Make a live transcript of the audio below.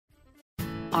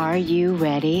Are you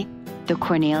ready? The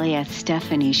Kornelia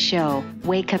Stephanie Show.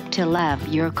 Wake up to love,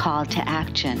 your call to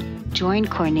action. Join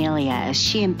Kornelia as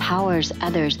she empowers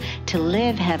others to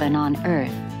live heaven on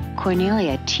earth.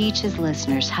 Kornelia teaches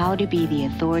listeners how to be the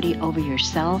authority over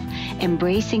yourself,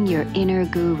 embracing your inner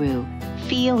guru.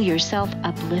 Feel yourself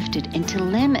uplifted into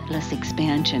limitless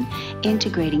expansion,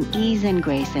 integrating ease and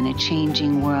grace in a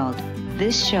changing world.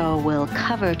 This show will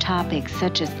cover topics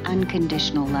such as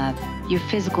unconditional love, your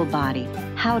physical body,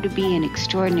 how to be in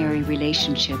extraordinary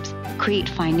relationships, create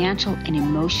financial and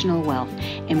emotional wealth,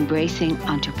 embracing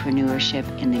entrepreneurship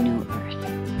in the new earth.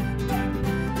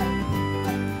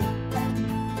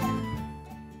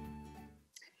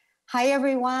 Hi,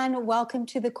 everyone. Welcome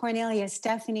to the Kornelia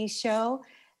Stephanie Show,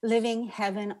 Living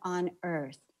Heaven on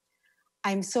Earth.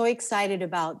 I'm so excited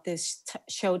about this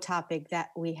show topic that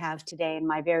we have today and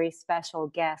my very special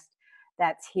guest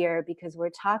that's here because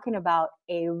we're talking about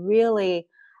a really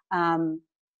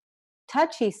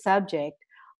touchy subject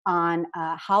on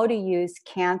how to use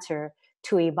cancer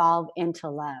to evolve into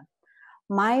love.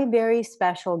 My very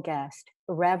special guest,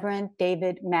 Reverend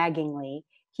David Maggingley,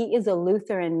 he is a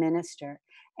Lutheran minister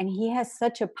and he has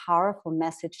such a powerful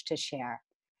message to share.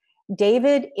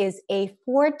 David is a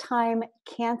 4-time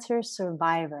cancer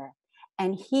survivor,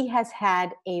 and he has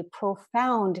had a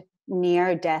profound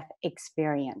near-death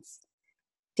experience.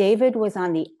 David was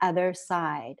on the other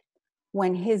side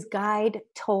when his guide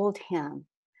told him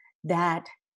that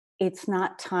it's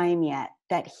not time yet,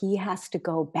 that he has to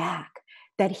go back,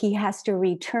 that he has to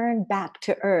return back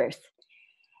to earth.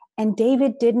 And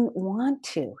David didn't want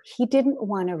to. He didn't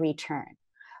want to return.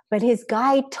 But his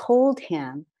guide told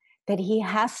him that he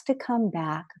has to come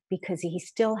back because he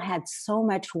still had so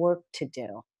much work to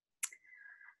do.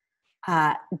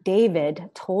 David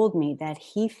told me that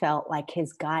he felt like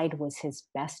his guide was his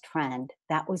best friend.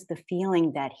 That was the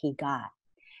feeling that he got.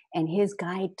 And his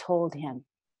guide told him,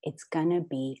 it's gonna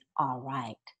be all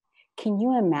right. Can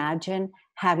you imagine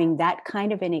having that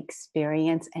kind of an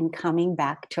experience and coming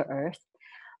back to earth?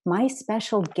 My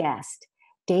special guest,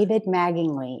 David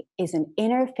Maggingley, is an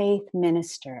interfaith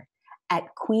minister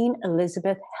at Queen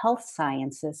Elizabeth Health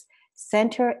Sciences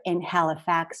Center in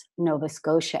Halifax, Nova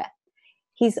Scotia.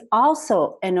 He's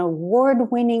also an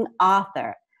award-winning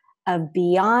author of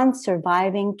Beyond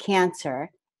Surviving Cancer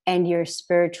and Your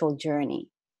Spiritual Journey.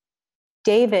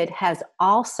 David has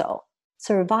also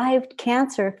survived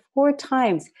cancer 4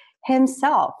 times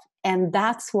himself, and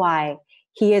that's why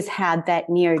he has had that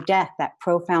near-death, that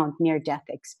profound near-death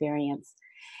experience,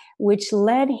 which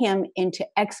led him into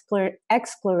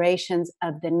explorations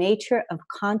of the nature of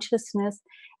consciousness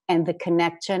and the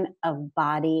connection of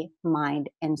body, mind,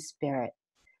 and spirit.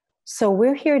 So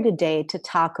we're here today to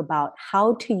talk about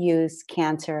how to use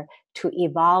cancer to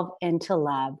evolve into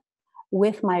love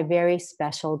with my very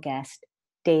special guest,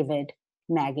 David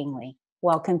Maggingley.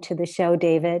 Welcome to the show,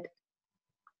 David.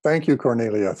 Thank you,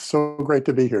 Kornelia. So great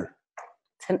to be here.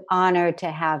 It's an honor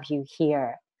to have you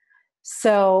here.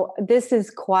 So this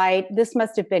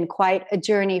must have been quite a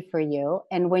journey for you.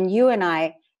 And when you and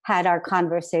I had our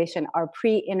conversation, our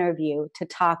pre-interview to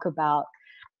talk about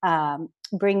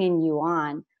bringing you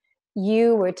on,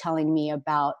 you were telling me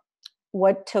about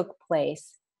what took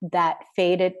place that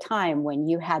fated time when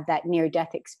you had that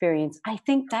near-death experience. I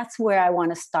think that's where I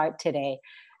want to start today,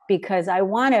 because I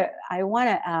want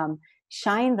to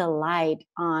shine the light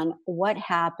on what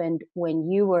happened when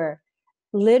you were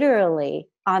literally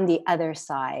on the other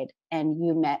side and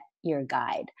you met your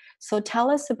guide. So tell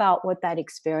us about what that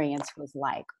experience was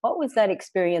like. What was that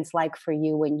experience like for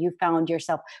you when you found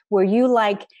yourself? Were you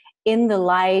like in the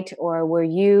light, or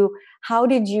how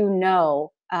did you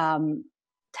know?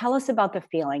 Tell us about the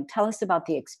feeling. Tell us about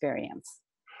the experience.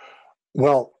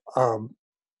 Well,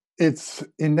 it's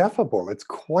ineffable. It's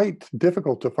quite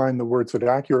difficult to find the words that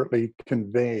accurately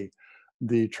convey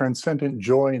the transcendent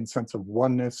joy and sense of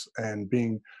oneness and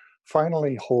being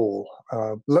finally whole.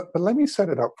 But let me set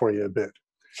it up for you a bit.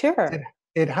 Sure.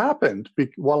 It happened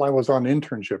while I was on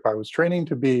internship. I was training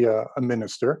to be a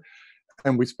minister,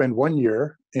 and we spent 1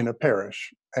 year in a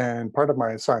parish. And part of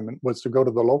my assignment was to go to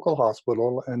the local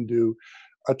hospital and do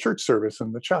a church service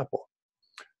in the chapel.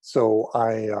 So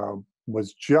I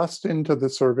was just into the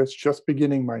service, just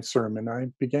beginning my sermon. I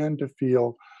began to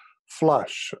feel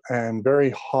flush and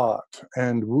very hot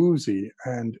and woozy.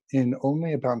 And in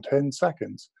only about 10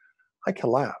 seconds, I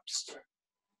collapsed.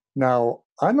 Now,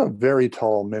 I'm a very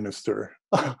tall minister.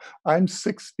 I'm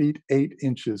 6 feet 8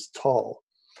 inches tall.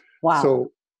 Wow.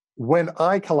 So when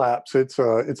I collapse, it's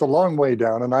a long way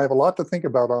down, and I have a lot to think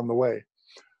about on the way.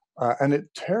 And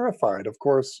it terrified, of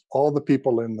course, all the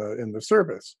people in the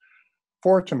service.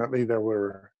 Fortunately, there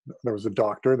were There was a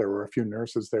doctor, there were a few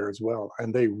nurses there as well,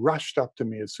 and they rushed up to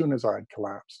me as soon as I had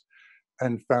collapsed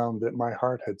and found that my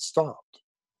heart had stopped.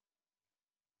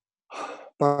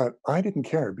 But I didn't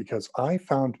care because I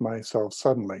found myself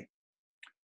suddenly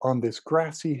on this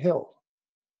grassy hill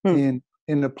Hmm.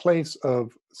 in a place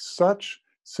of such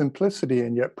simplicity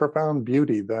and yet profound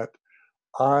beauty that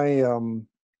I um,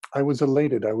 I was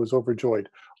elated. I was overjoyed.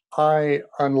 I,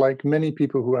 unlike many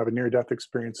people who have a near-death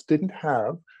experience, didn't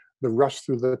have the rush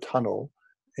through the tunnel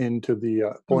into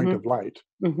the point Hmm. of light.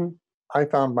 Hmm. I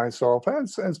found myself,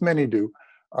 as many do,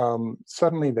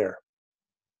 suddenly there.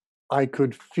 I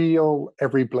could feel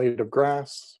every blade of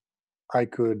grass. I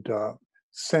could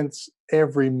sense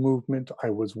every movement. I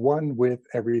was one with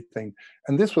everything.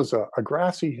 And this was a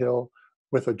grassy hill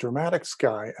with a dramatic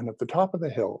sky. And at the top of the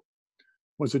hill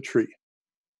was a tree.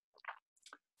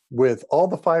 With all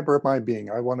the fiber of my being,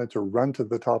 I wanted to run to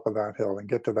the top of that hill and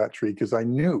get to that tree because I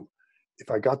knew if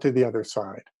I got to the other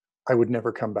side, I would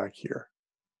never come back here.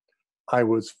 I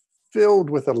was filled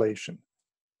with elation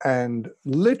and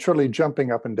literally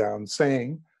jumping up and down,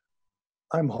 saying,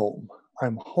 I'm home.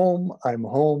 I'm home. I'm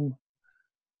home.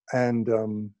 And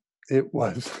it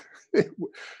was it,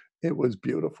 it was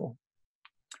beautiful.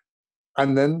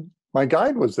 And then my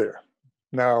guide was there.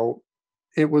 Now,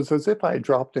 it was as if I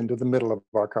dropped into the middle of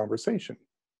our conversation.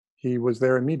 He was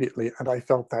there immediately, and I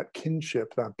felt that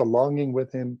kinship, that belonging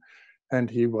with him. And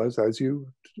he was, as you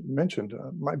mentioned,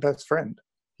 my best friend.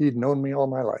 He'd known me all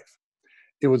my life.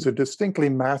 It was a distinctly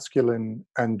masculine,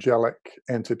 angelic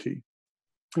entity.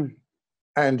 Hmm.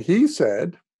 And he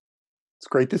said, it's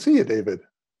great to see you, David.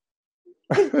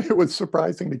 It was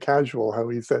surprisingly casual how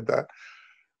he said that.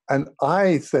 And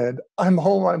I said, I'm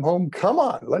home, I'm home. Come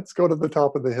on, let's go to the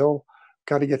top of the hill.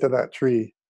 Got to get to that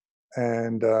tree.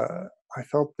 And I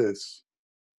felt this.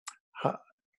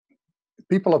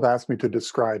 People have asked me to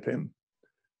describe him,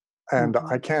 and Hmm.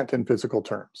 I can't in physical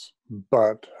terms.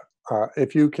 But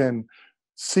if you can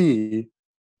see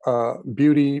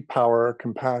beauty, power,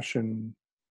 compassion,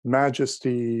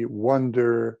 majesty,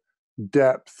 wonder,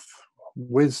 depth,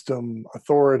 wisdom,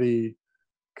 authority,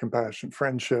 compassion,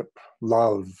 friendship,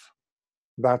 love,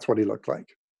 that's what he looked like.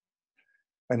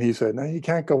 And he said, no, you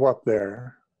can't go up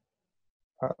there,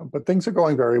 but things are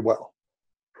going very well.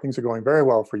 Things are going very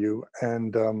well for you.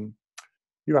 And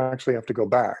you actually have to go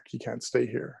back. You can't stay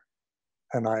here.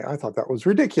 And I thought that was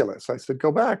ridiculous. I said,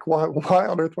 go back. Why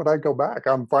on earth would I go back?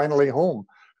 I'm finally home.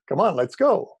 Come on, let's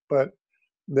go. But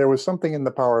there was something in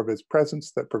the power of his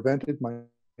presence that prevented my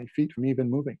feet from even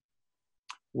moving.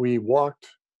 We walked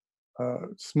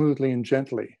smoothly and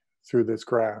gently through this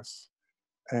grass.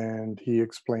 And he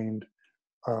explained,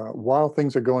 while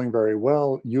things are going very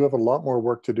well, you have a lot more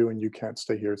work to do and you can't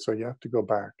stay here. So you have to go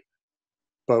back.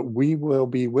 But we will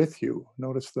be with you.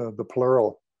 Notice the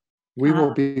plural. We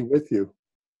will Ah. be with you.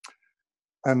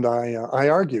 And I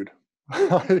argued.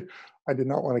 I did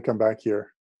not want to come back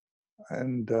here.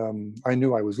 And I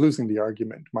knew I was losing the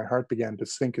argument. My heart began to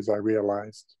sink as I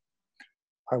realized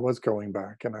I was going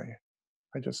back. And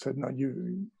I just said, no,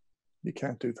 you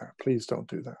can't do that. Please don't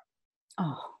do that.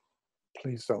 Oh.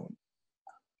 Please don't.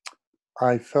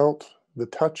 I felt the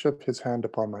touch of his hand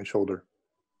upon my shoulder,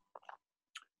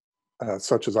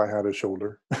 such as I had a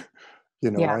shoulder.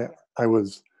 You know, Yeah. I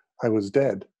was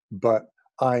dead, but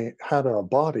I had a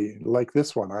body like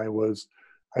this one. I was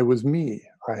me.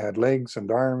 I had legs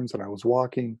and arms, and I was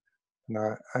walking,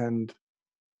 and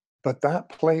but that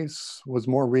place was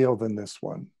more real than this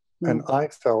one, and Hmm. I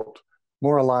felt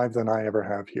more alive than I ever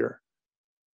have here,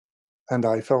 and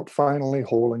I felt finally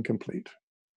whole and complete.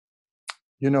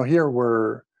 You know, here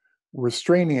we're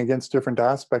straining against different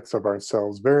aspects of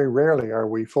ourselves. Very rarely are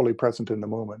we fully present in the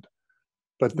moment.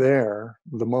 But there,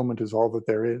 the moment is all that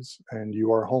there is, and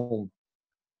you are home.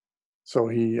 So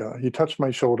he touched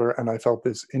my shoulder, and I felt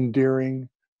this endearing,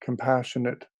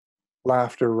 compassionate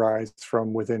laughter rise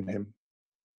from within him,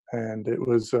 and it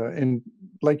was in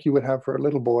like you would have for a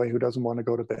little boy who doesn't want to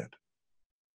go to bed.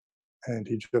 And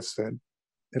he just said,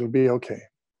 "It'll be okay.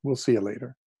 We'll see you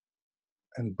later."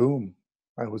 And boom,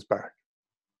 I was back.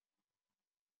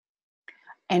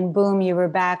 And boom, you were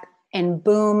back. And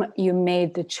boom, you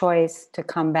made the choice to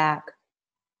come back.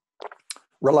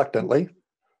 Reluctantly,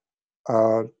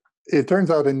 uh, it turns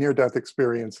out in near-death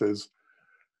experiences,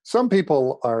 some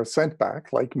people are sent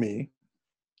back, like me.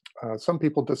 Some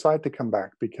people decide to come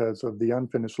back because of the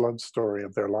unfinished love story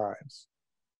of their lives,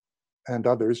 and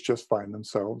others just find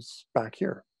themselves back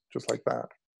here, just like that.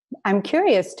 I'm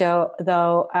curious, though,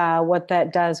 what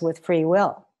that does with free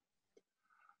will.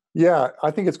 Yeah, I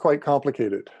think it's quite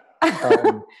complicated.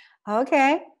 Um,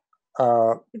 Okay.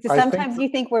 uh, I think, Sometimes you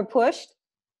think we're pushed.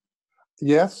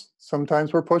 Yes,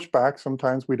 sometimes we're pushed back,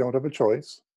 sometimes we don't have a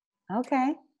choice.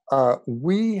 Okay.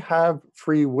 We have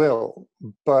free will,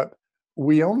 but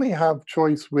we only have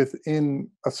choice within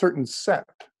a certain set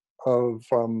of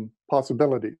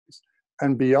possibilities.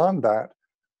 And beyond that,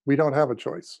 we don't have a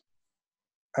choice.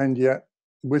 And yet,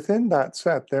 within that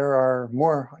set, there are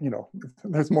more,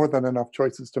 there's more than enough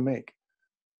choices to make.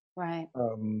 Right.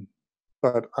 Um,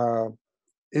 but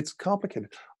it's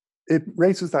complicated. It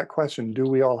raises that question, do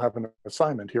we all have an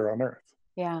assignment here on Earth?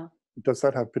 Yeah. Does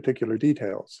that have particular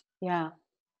details? Yeah.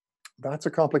 That's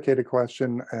a complicated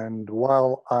question. And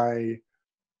while I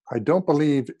don't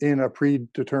believe in a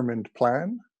predetermined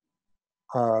plan,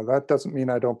 that doesn't mean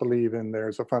I don't believe in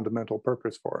there's a fundamental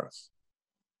purpose for us.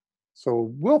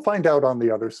 So we'll find out on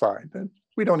the other side. And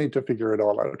we don't need to figure it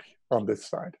all out on this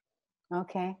side.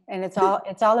 Okay. And it's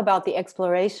all about the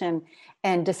exploration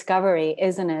and discovery,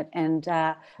 isn't it? And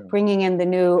Yeah. bringing in the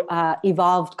new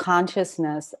evolved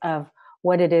consciousness of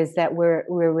what it is that we're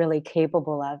really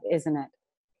capable of, isn't it?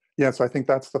 Yes, I think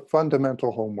that's the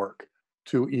fundamental homework,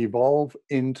 to evolve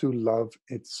into love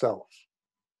itself.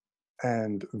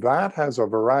 And that has a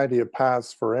variety of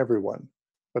paths for everyone,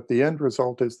 but the end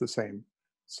result is the same.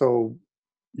 So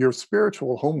your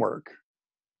spiritual homework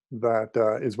that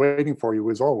is waiting for you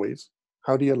is always,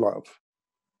 how do you love?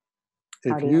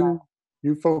 How If do you love?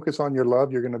 you focus on your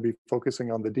love, you're going to be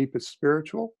focusing on the deepest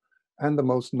spiritual and the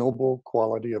most noble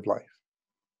quality of life.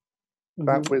 Hmm.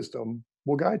 That wisdom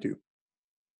will guide you.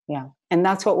 Yeah. And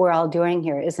that's what we're all doing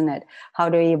here, isn't it? How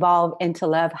to evolve into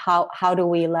love. How do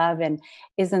we love? And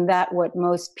isn't that what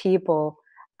most people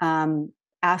um,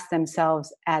 ask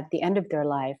themselves at the end of their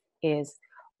life is,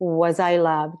 was I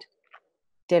loved?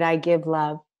 Did I give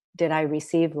love? Did I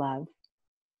receive love?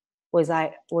 Was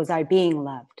I being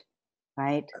loved?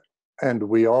 Right? And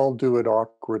we all do it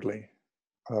awkwardly,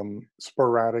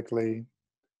 sporadically,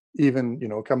 even,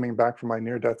 coming back from my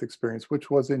near-death experience, which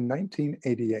was in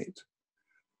 1988.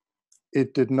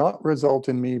 It did not result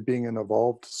in me being an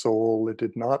evolved soul. It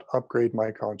did not upgrade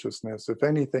my consciousness. If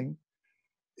anything,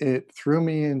 it threw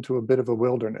me into a bit of a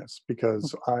wilderness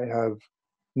because I have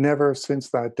never since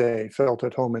that day felt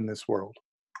at home in this world.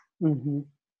 Hmm.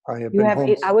 I have You been have.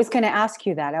 home. I was going to ask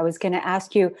you that. I was going to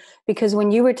ask you because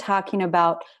when you were talking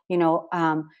about,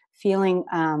 feeling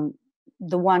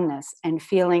the oneness and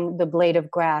feeling the blade of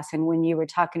grass, and when you were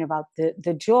talking about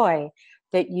the joy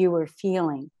that you were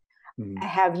feeling, Mhm.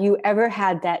 have you ever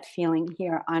had that feeling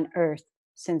here on Earth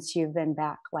since you've been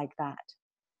back like that?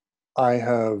 I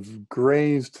have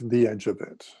grazed the edge of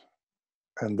it.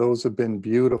 And those have been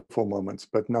beautiful moments,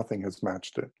 but nothing has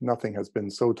matched it. Nothing has been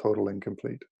so total and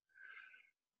complete.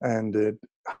 And it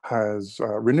has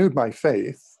renewed my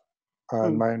faith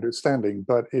and Mm. my understanding,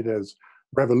 but it has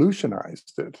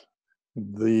revolutionized it.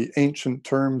 The ancient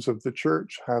terms of the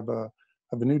church have a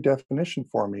new definition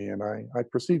for me, and I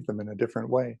perceive them in a different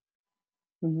way.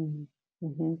 Mhm.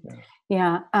 Mhm.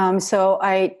 Yeah. Yeah. So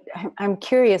I'm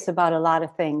curious about a lot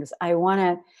of things. I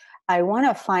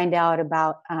wanna find out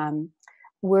about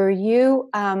were you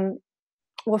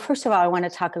well, first of all, I want to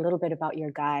talk a little bit about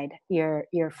your guide,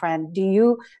 your friend. Do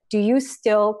you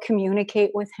still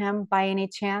communicate with him by any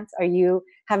chance? Are you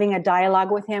having a dialogue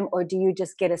with him, or do you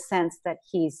just get a sense that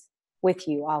he's with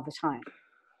you all the time?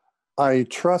 I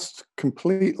trust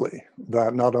completely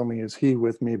that not only is he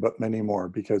with me, but many more,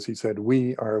 because he said,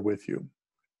 "We are with you."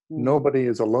 Mm-hmm. Nobody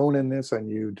is alone in this,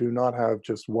 and you do not have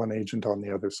just one agent on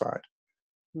the other side.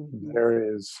 Mm-hmm.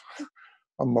 There is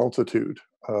a multitude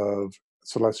of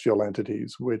celestial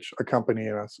entities which accompany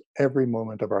us every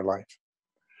moment of our life.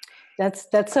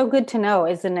 That's so good to know,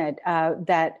 isn't it?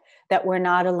 That we're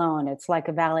not alone. It's like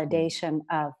a Mm. validation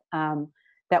of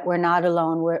that we're not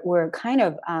alone. We're kind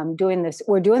of doing this.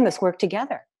 We're doing this work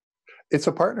together. It's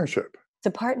a partnership. It's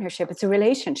a partnership. It's a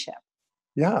relationship.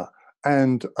 Yeah.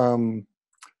 And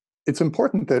it's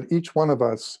important that each one of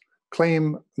us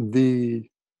claim the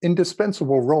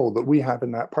indispensable role that we have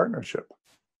in that partnership,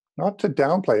 not to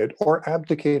downplay it or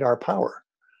abdicate our power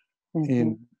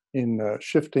Hmm. in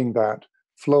shifting that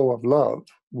flow of love,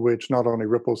 which not only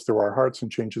ripples through our hearts and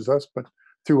changes us, but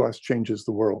through us changes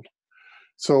the world.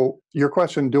 So your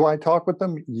question, do I talk with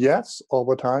them? Yes, all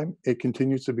the time. It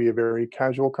continues to be a very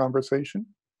casual conversation.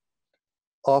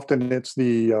 Often it's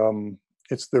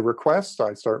the request.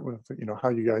 I start with, how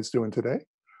you guys doing today?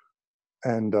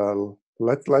 And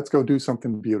let's go do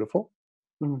something beautiful.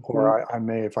 Hmm. Or I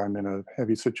may, if I'm in a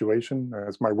heavy situation,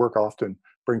 as my work often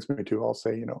brings me to, I'll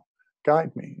say,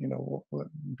 guide me,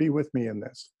 be with me in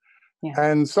this. Yeah.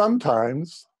 And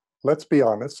sometimes, let's be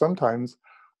honest, sometimes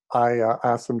I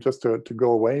ask them just to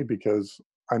go away because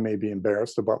I may be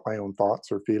embarrassed about my own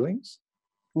thoughts or feelings.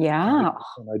 Yeah.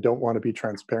 And I don't want to be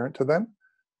transparent to them,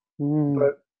 Mm.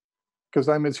 but because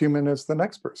I'm as human as the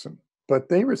next person. But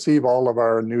they receive all of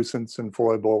our nuisance and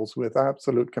foibles with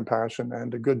absolute compassion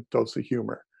and a good dose of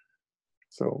humor.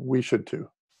 So we should too.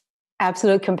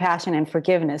 Absolute compassion and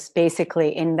forgiveness.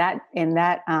 Basically, in that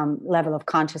level of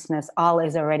consciousness, all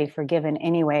is already forgiven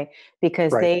anyway,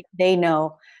 because Right. they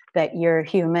know that you're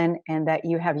human and that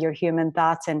you have your human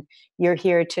thoughts, and you're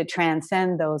here to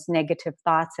transcend those negative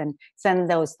thoughts and send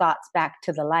those thoughts back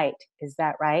to the light. Is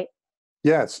that right?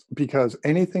 Yes, because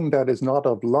anything that is not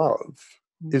of love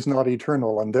is not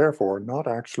eternal and therefore not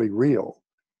actually real.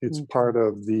 It's Mm-hmm. part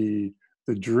of the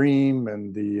dream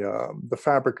and the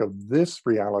fabric of this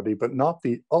reality, but not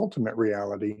the ultimate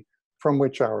reality from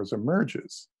which ours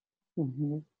emerges.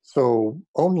 Mm-hmm. So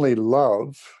only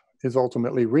love is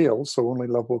ultimately real. So only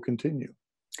love will continue.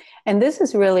 And this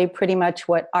is really pretty much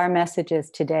what our message is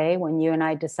today. When you and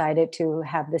I decided to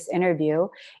have this interview,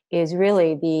 is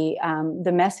really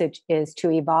the message is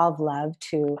to evolve love,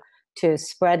 to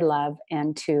spread love,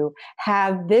 and to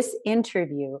have this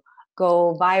interview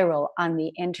go viral on the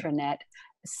internet,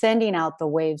 sending out the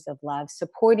waves of love,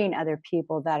 supporting other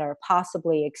people that are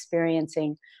possibly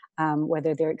experiencing.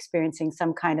 Whether they're experiencing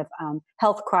some kind of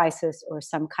health crisis or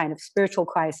some kind of spiritual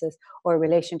crisis or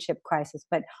relationship crisis,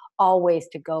 but always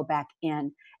to go back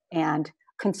in and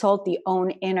consult the own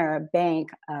inner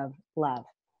bank of love.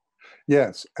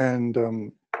 Yes, and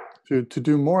to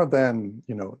do more than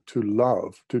to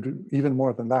love, to do even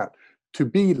more than that, to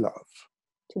be love.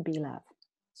 To be love.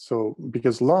 So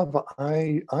because love,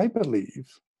 I believe,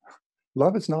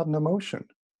 love is not an emotion.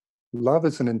 Love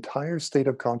is an entire state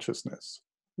of consciousness,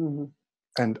 Hmm.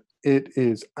 and it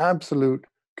is absolute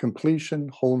completion,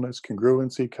 wholeness,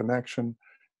 congruency, connection.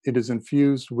 It is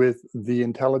infused with the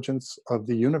intelligence of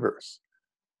the universe,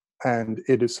 and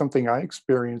it is something I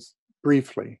experienced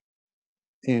briefly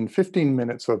in 15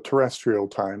 minutes of terrestrial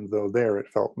time, though there it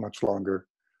felt much longer.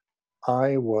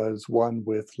 I was one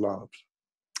with love.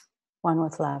 One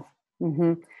with love.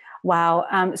 Hmm.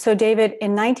 Wow. So, David,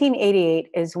 in 1988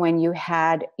 is when you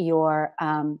had your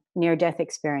near death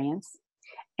experience,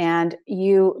 and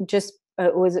you just,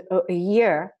 it was a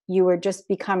year, you were just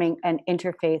becoming an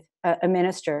interfaith, a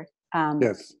minister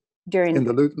Yes, in during,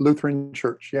 the Lutheran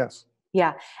Church. Yes.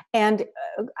 yeah. And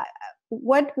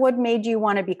what made you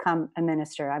want to become a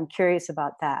minister? I'm curious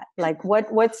about that. Like,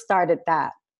 what started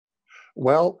that?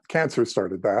 Well, cancer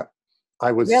started that.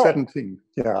 I was Really? 17.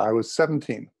 Yeah, I was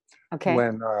 17 Okay.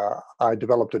 when I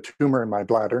developed a tumor in my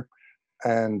bladder,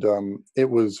 and it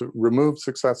was removed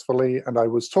successfully. And I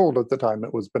was told at the time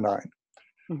it was benign.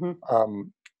 Hmm.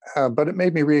 Um, but it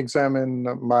made me re-examine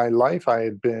my life. I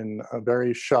had been a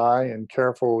very shy and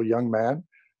careful young man,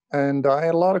 and I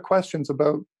had a lot of questions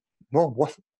about, well,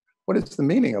 what is the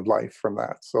meaning of life from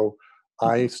that? So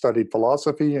I studied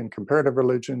philosophy and comparative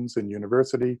religions in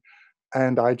university,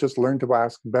 and I just learned to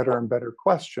ask better and better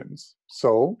questions.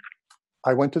 So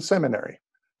I went to seminary.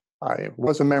 I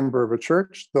was a member of a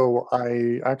church, though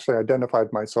I actually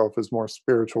identified myself as more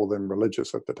spiritual than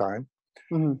religious at the time.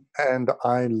 Hmm. And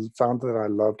I found that I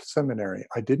loved seminary.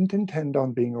 I didn't intend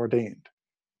on being ordained.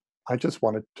 I just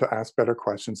wanted to ask better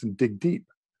questions and dig deep.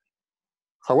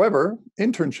 However,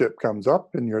 internship comes up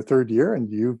in your third year and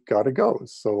you've got to go.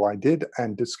 So I did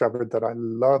and discovered that I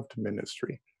loved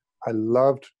ministry. I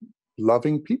loved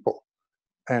loving people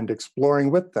and exploring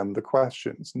with them the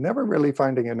questions, never really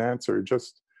finding an answer,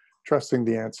 just trusting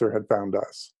the answer had found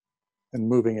us and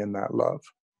moving in that love.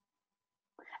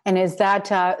 And is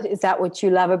that what you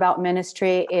love about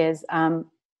ministry? Is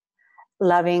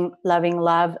loving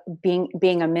love,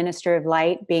 being a minister of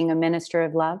light, being a minister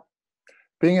of love?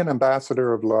 Being an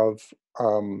ambassador of love,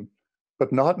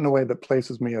 but not in a way that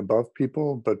places me above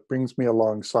people, but brings me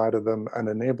alongside of them and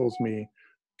enables me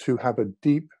to have a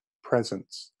deep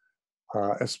presence,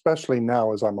 especially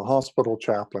now as I'm a hospital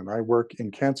chaplain. I work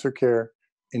in cancer care,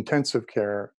 intensive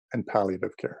care, and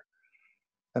palliative care.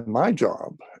 And my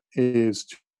job is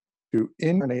to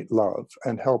incarnate love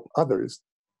and help others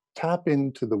tap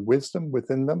into the wisdom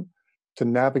within them to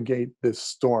navigate this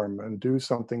storm and do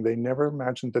something they never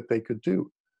imagined that they could do.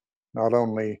 Not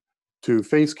only to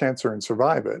face cancer and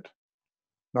survive it,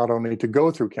 not only to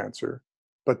go through cancer,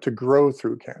 but to grow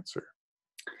through cancer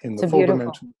in the So full beautiful.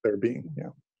 dimension of their being.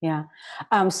 Yeah. Yeah.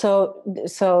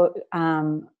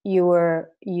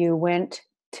 You went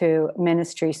to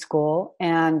ministry school,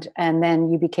 and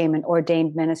then you became an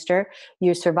ordained minister.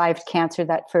 You survived cancer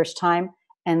that first time,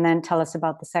 and then tell us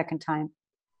about the second time.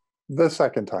 The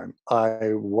second time,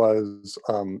 I was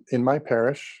in my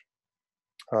parish.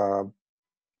 Uh,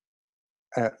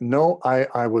 no,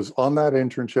 I was on that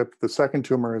internship. The second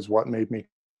tumor is what made me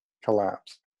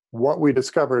collapse. What we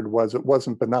discovered was it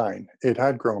wasn't benign. It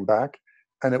had grown back,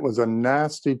 and it was a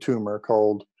nasty tumor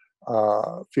called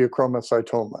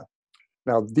pheochromocytoma.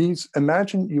 Now,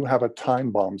 imagine you have a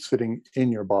time bomb sitting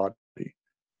in your body,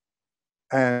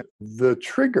 and the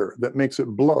trigger that makes it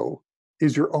blow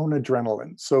is your own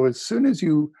adrenaline. So as soon as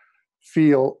you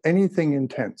feel anything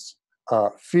intense,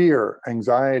 fear,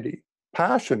 anxiety,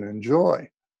 passion and joy,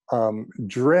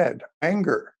 dread,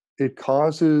 anger, it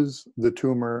causes the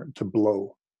tumor to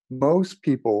blow. Most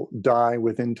people die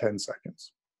within 10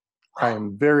 seconds. I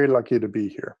am very lucky to be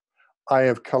here. I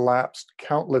have collapsed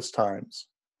countless times.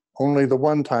 Only the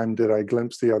one time did I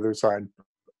glimpse the other side.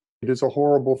 It is a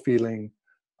horrible feeling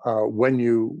when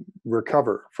you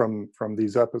recover from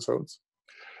these episodes.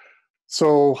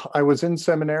 So I was in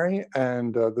seminary,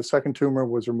 and the second tumor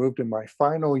was removed in my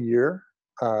final year,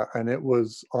 and it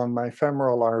was on my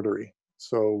femoral artery.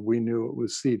 So we knew it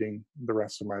was seeding the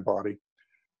rest of my body.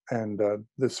 And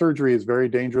the surgery is very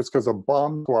dangerous because a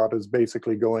bomb squad is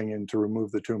basically going in to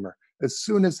remove the tumor. As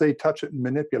soon as they touch it and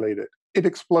manipulate it, it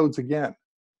explodes again.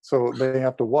 So they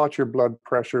have to watch your blood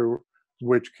pressure,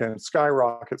 which can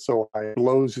skyrocket so high, it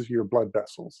blows your blood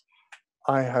vessels.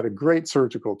 I had a great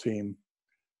surgical team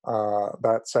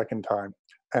that second time,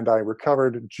 and I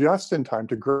recovered just in time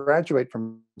to graduate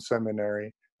from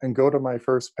seminary and go to my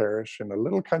first parish in a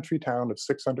little country town of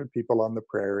 600 people on the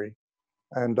prairie.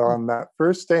 And on that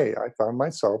first day, I found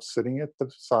myself sitting at the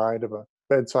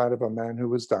bedside of a man who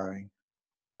was dying,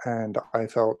 and I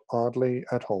felt oddly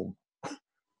at home.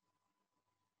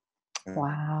 Yeah.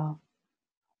 Wow.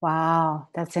 Wow.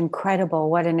 That's incredible.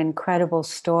 What an incredible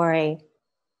story.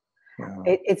 Yeah.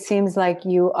 It seems like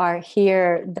you are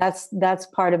here. That's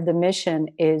part of the mission,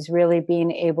 is really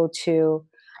being able to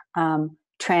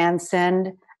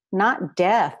transcend, not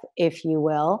death, if you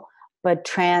will, but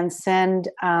transcend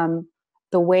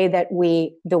the way that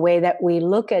we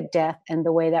look at death, and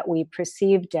the way that we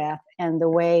perceive death, and the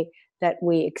way that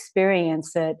we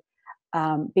experience it,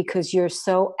 because you're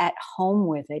so at home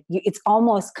with it. It's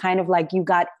almost kind of like you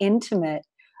got intimate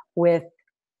with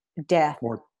death.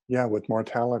 With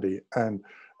mortality. And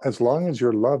as long as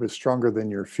your love is stronger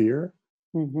than your fear,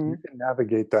 Mm-hmm. you can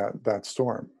navigate that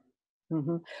storm.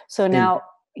 Mm-hmm. So In now,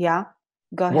 yeah,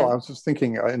 go Well, ahead. I was just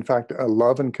thinking, in fact,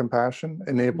 love and compassion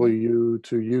enable Mhm. you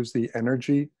to use the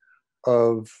energy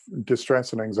of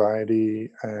distress and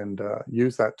anxiety, and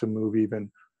use that to move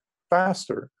even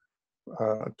faster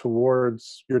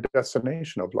towards your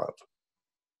destination of love.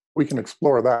 We can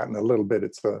explore that in a little bit.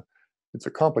 It's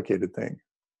a complicated thing.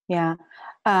 Yeah.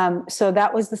 So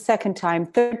that was the second time.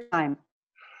 Third time.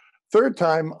 Third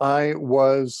time, I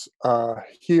was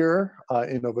here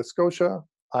in Nova Scotia.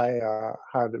 I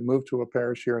had moved to a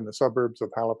parish here in the suburbs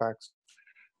of Halifax,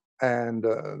 and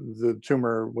the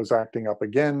tumor was acting up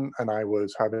again, and I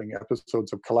was having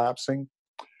episodes of collapsing.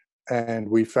 And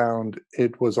we found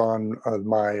it was on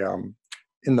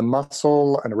in the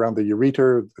muscle and around the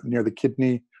ureter, near the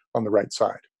kidney, on the right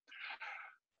side.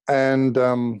 And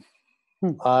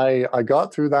Hmm. I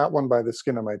got through that one by the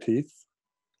skin of my teeth.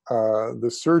 The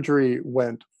surgery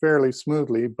went fairly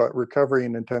smoothly, but recovery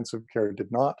in intensive care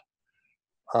did not.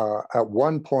 At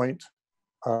one point,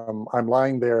 I'm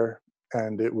lying there,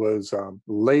 and it was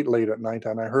late at night,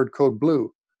 and I heard code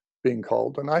blue being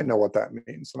called, and I know what that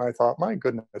means. And I thought, my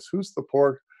goodness, who's the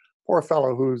poor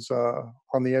fellow who's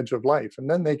on the edge of life? And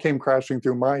then they came crashing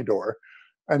through my door,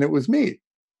 and it was me.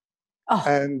 Oh.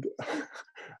 And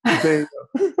they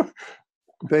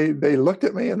they looked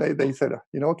at me, and they said,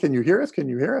 can you hear us? Can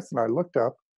you hear us? And I looked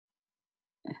up,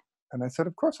 and I said,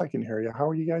 of course I can hear you. How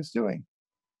are you guys doing?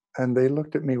 And they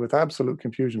looked at me with absolute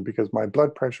confusion, because my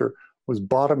blood pressure was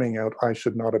bottoming out. I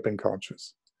should not have been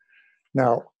conscious.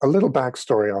 Now, a little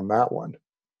backstory on that one.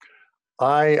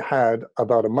 I had,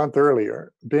 about a month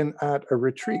earlier, been at a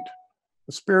retreat,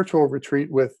 a spiritual retreat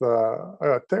with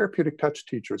a therapeutic touch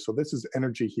teacher. So this is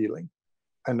energy healing.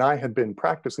 And I had been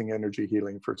practicing energy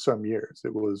healing for some years.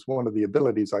 It was one of the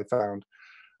abilities I found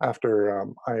after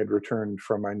I had returned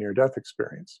from my near-death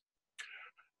experience.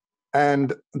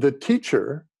 And the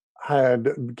teacher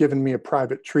had given me a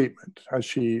private treatment. As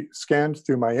she scanned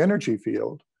through my energy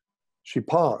field, she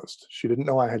paused. She didn't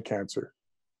know I had cancer.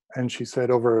 And she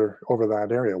said over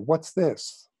that area, "What's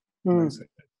this?" And I Hmm. said,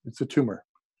 "It's a tumor."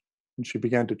 And she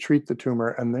began to treat the tumor,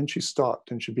 and then she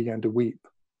stopped and she began to weep.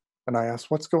 And I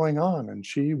asked, "What's going on?" And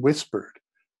she whispered,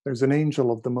 "There's an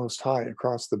angel of the Most High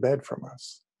across the bed from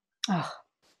us." Oh.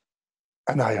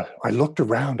 And I looked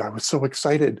around. I was so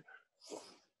excited,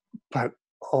 but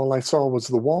all I saw was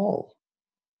the wall.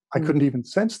 I couldn't even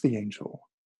sense the angel.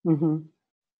 Mm-hmm.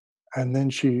 And then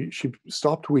she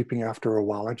stopped weeping after a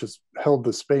while. I just held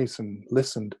the space and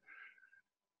listened.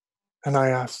 And I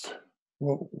asked,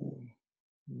 well,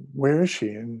 where is she?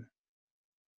 And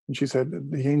she said,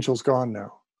 the angel's gone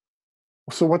now.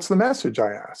 So what's the message?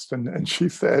 I asked. And she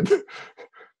said,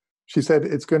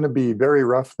 it's going to be very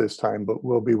rough this time, but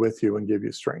we'll be with you and give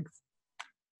you strength.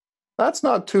 That's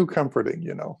not too comforting,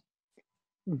 you know.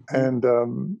 Mhm.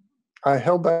 And I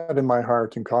held that in my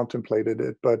heart and contemplated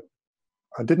it, but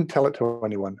I didn't tell it to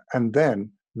anyone. And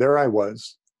then there I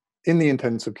was in the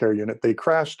intensive care unit. They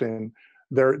crashed in.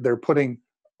 They're putting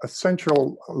a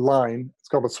central line, it's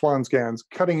called a Swan's Gans,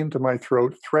 cutting into my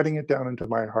throat, threading it down into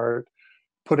my heart,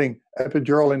 putting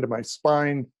epidural into my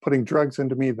spine, putting drugs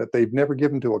into me that they've never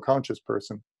given to a conscious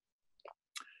person.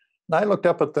 And I looked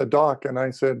up at the doc and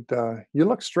I said, you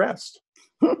look stressed.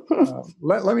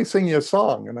 Let me sing you a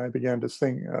song. And I began to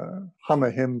sing, hum a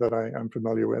hymn that I'm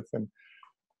familiar with. And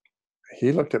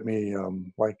he looked at me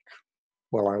like,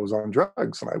 well, I was on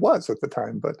drugs, and I was at the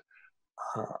time, but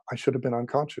I should have been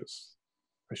unconscious.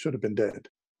 I should have been dead.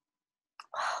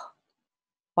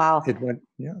 Wow. It went,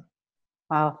 yeah.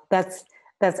 Wow. That's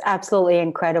absolutely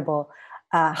incredible.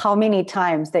 How many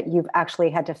times that you've actually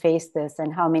had to face this,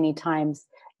 and how many times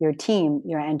your team,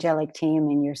 your angelic team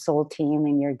and your soul team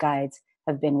and your guides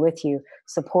have been with you,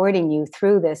 supporting you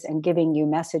through this and giving you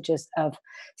messages of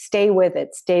stay with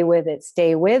it, stay with it,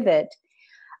 stay with it.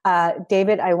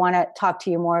 David, I want to talk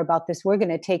to you more about this. We're going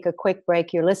to take a quick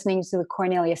break. You're listening to the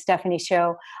Kornelia Stephanie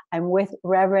Show. I'm with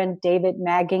Reverend David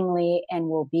Maggingley, and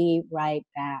we'll be right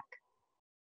back.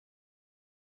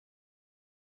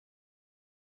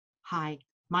 Hi,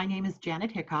 my name is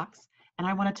Janet Hickox, and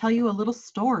I want to tell you a little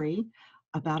story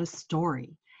about a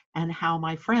story and how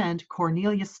my friend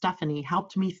Kornelia Stephanie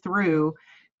helped me through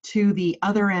to the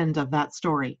other end of that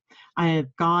story. I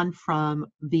have gone from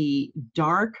the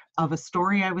dark of a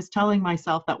story I was telling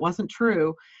myself that wasn't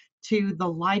true to the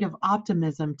light of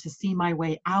optimism to see my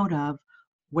way out of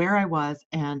where I was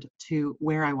and to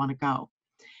where I want to go.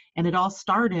 And it all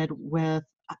started with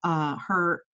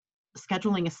her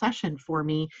scheduling a session for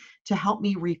me to help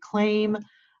me reclaim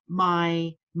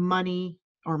my money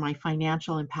or my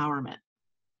financial empowerment.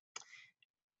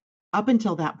 Up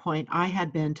until that point, I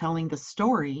had been telling the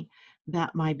story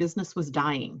that my business was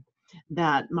dying,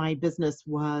 that my business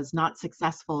was not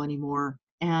successful anymore.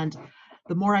 And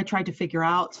the more I tried to figure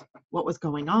out what was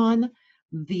going on,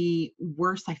 the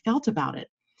worse I felt about it.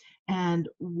 And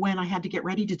when I had to get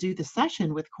ready to do the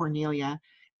session with Kornelia,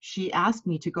 she asked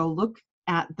me to go look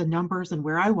at the numbers and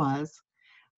where I was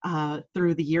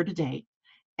through the year to date,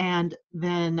 and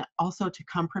then also to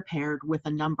come prepared with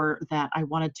a number that I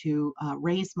wanted to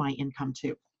raise my income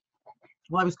to.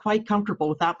 Well, I was quite comfortable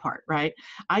with that part, right?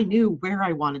 I knew where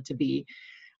I wanted to be.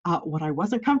 What I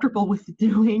wasn't comfortable with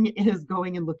doing is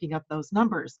going and looking up those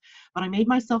numbers, but I made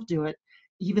myself do it,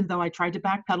 even though I tried to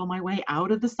backpedal my way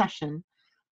out of the session.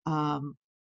 Um,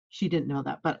 she didn't know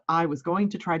that, but I was going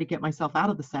to try to get myself out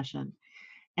of the session.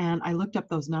 And I looked up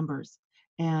those numbers,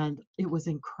 and it was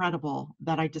incredible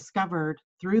that I discovered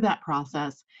through that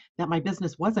process that my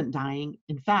business wasn't dying.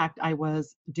 In fact, I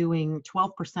was doing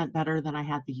 12% better than I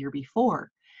had the year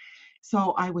before.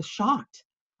 So I was shocked.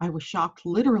 I was shocked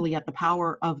literally at the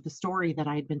power of the story that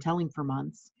I had been telling for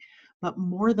months. But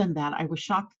more than that, I was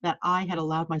shocked that I had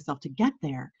allowed myself to get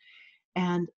there.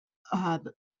 And uh,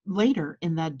 later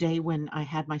in that day when I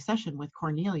had my session with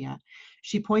Kornelia,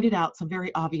 she pointed out some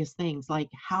very obvious things like,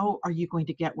 how are you going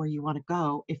to get where you want to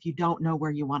go if you don't know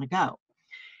where you want to go?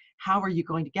 How are you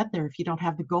going to get there if you don't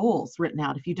have the goals written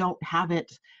out, if you don't have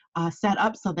it set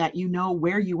up so that you know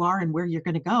where you are and where you're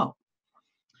going to go?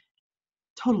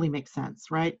 Totally makes sense,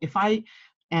 right?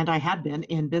 And I had been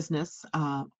in business,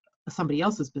 somebody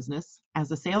else's business,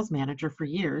 as a sales manager for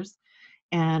years,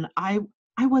 and I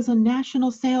was a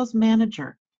national sales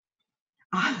manager.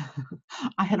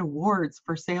 I had awards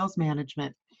for sales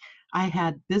management. I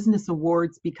had business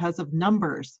awards because of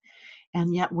numbers.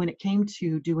 And yet when it came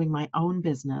to doing my own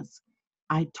business,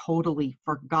 I totally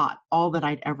forgot all that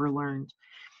I'd ever learned.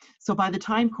 So by the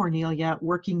time Kornelia,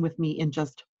 working with me in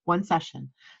just one session,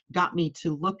 got me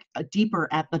to look deeper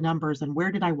at the numbers and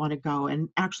where did I want to go, and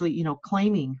actually,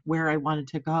 claiming where I wanted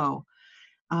to go,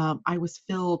 I was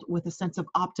filled with a sense of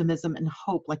optimism and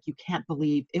hope like you can't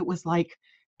believe. It was like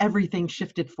everything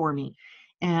shifted for me.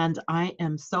 And I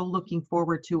am so looking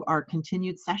forward to our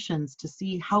continued sessions to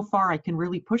see how far I can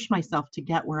really push myself to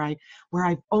get where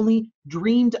I've only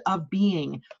dreamed of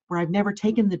being, where I've never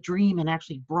taken the dream and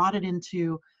actually brought it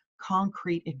into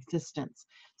concrete existence.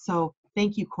 So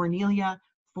thank you, Kornelia,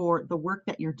 for the work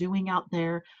that you're doing out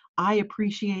there. I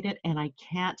appreciate it, and I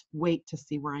can't wait to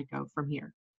see where I go from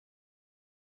here.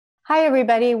 Hi,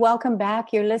 everybody. Welcome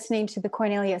back. You're listening to the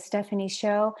Kornelia Stephanie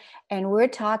Show, and we're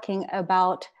talking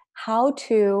about how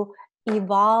to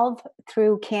evolve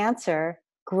through cancer,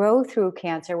 grow through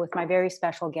cancer with my very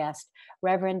special guest,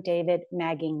 Reverend David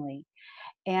Maggingley.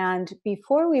 And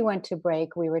before we went to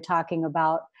break, we were talking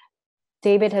about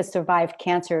David has survived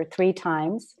cancer 3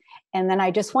 times. And then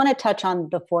I just want to touch on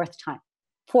the fourth time.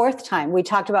 Fourth time, we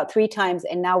talked about 3 times,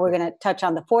 and now we're going to touch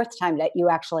on the fourth time that you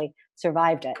actually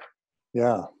survived it.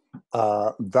 Yeah.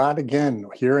 That again,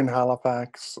 here in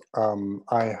Halifax,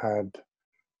 I had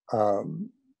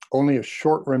only a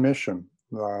short remission.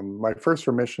 My first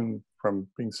remission from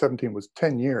being 17 was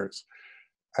 10 years.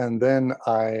 And then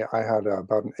I had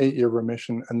about an 8-year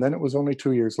remission, and then it was only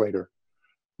 2 years later.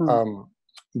 Hmm.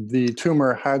 The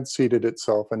tumor had seeded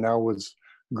itself and now was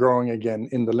growing again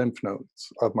in the lymph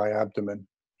nodes of my abdomen.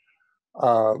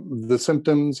 The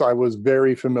symptoms, I was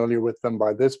very familiar with them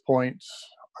by this point.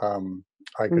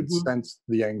 I could Mm-hmm. sense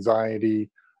the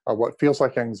anxiety, what feels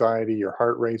like anxiety, your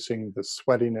heart racing, the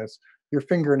sweatiness. Your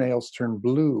fingernails turn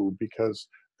blue because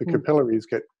the capillaries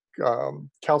get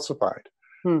calcified,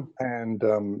 and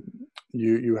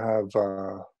you have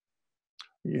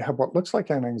what looks like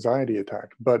an anxiety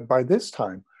attack. But by this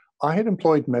time, I had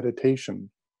employed meditation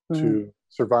to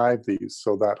survive these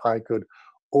so that I could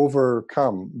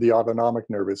overcome the autonomic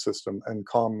nervous system and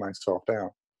calm myself down.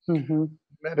 Mm-hmm.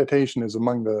 Meditation is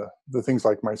among the things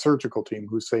like my surgical team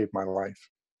who saved my life.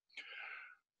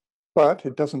 But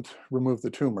it doesn't remove the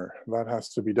tumor. That has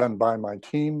to be done by my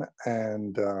team,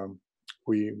 and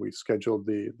we scheduled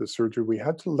the surgery. We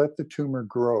had to let the tumor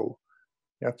grow.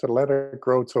 You have to let it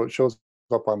grow so it shows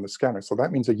up on the scanner. So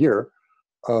that means a year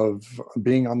of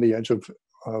being on the edge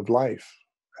of life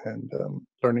and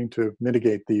learning to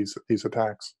mitigate these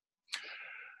attacks.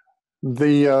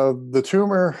 The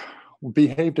tumor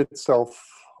behaved itself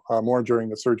more during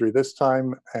the surgery this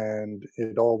time, and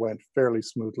it all went fairly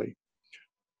smoothly.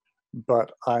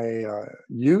 But I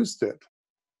used it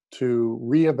to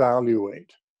reevaluate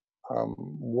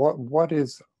what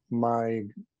is my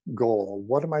goal?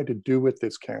 What am I to do with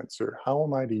this cancer? How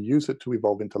am I to use it to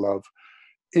evolve into love?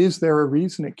 Is there a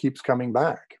reason it keeps coming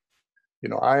back? You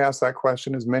know, I ask that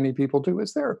question as many people do.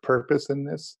 Is there a purpose in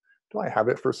this? Do I have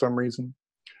it for some reason?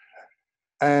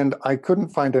 And I couldn't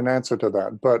find an answer to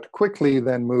that, but quickly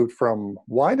then moved from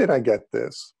why did I get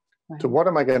this to what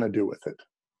am I going to do with it?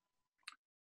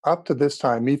 Up to this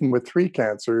time, even with 3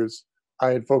 cancers,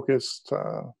 I had focused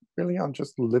really on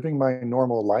just living my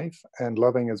normal life and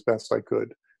loving as best I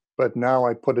could. But now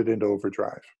I put it into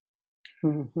overdrive.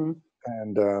 Mm-hmm.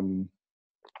 And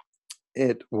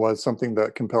it was something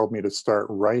that compelled me to start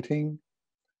writing,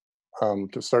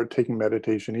 to start taking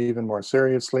meditation even more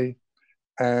seriously.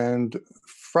 And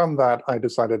from that, I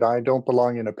decided I don't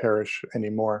belong in a parish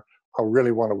anymore. I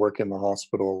really want to work in the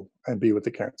hospital and be with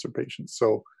the cancer patients.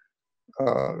 So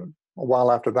a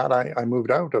while after that, I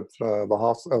moved out of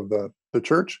the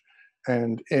church,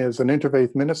 and as an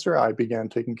interfaith minister, I began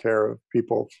taking care of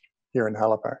people here in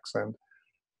Halifax. And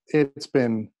it's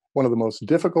been one of the most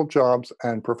difficult jobs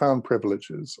and profound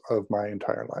privileges of my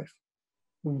entire life.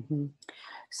 Mm-hmm.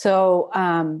 So,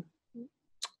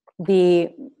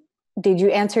 did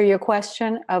you answer your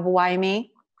question of why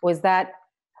me? Was that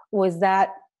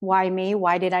why me?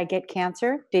 Why did I get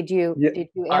cancer? Did you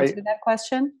answer that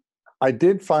question? I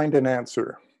did find an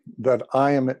answer that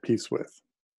I am at peace with.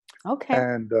 Okay.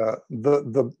 And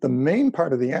the main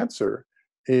part of the answer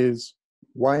is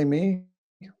why me?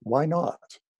 Why not?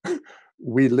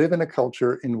 We live in a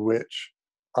culture in which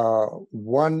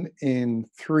 1 in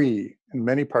 3, in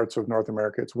many parts of North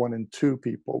America, it's 1 in 2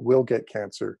 people will get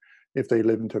cancer if they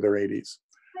live into their 80s.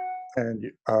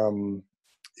 And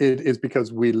it is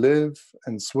because we live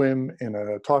and swim in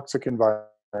a toxic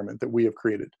environment that we have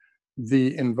created.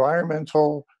 The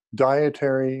environmental,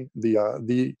 dietary,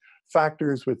 the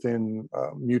factors within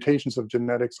mutations of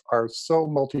genetics are so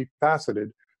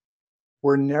multifaceted,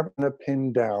 we're never going to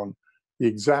pin down the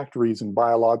exact reason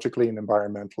biologically and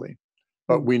environmentally.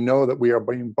 But we know that we are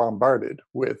being bombarded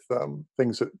with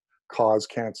things that cause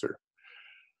cancer.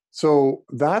 So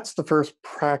that's the first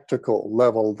practical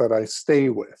level that I stay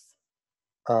with.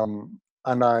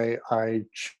 And I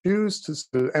choose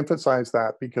to emphasize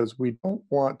that because we don't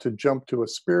want to jump to a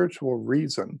spiritual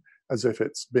reason as if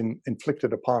it's been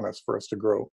inflicted upon us for us to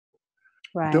grow.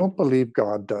 Right. Don't believe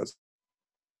God does.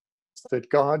 That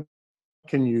God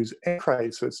can use any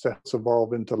crisis to help us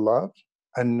evolve into love,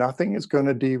 and nothing is going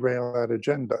to derail that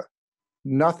agenda.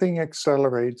 Nothing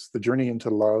accelerates the journey into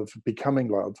love, becoming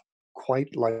love,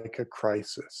 quite like a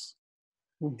crisis.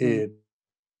 Mm-hmm. It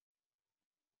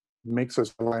makes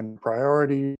us align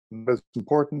priority, what's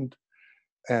important,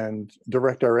 and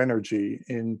direct our energy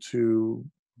into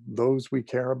those we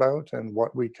care about and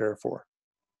what we care for.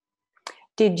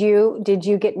 Did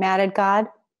you get mad at God?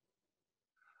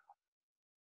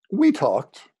 We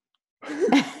talked.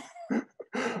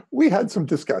 We had some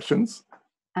discussions.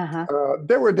 Uh-huh.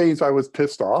 There were days I was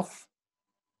pissed off,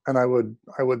 and I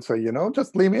would say,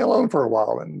 just leave me alone for a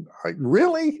while. And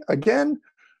really, again.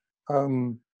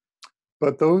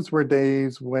 But those were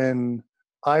days when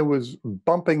I was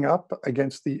bumping up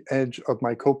against the edge of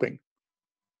my coping.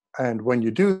 And when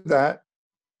you do that,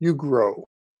 you grow.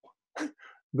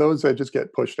 Those edges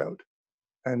get pushed out,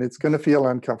 and it's going to feel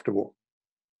uncomfortable.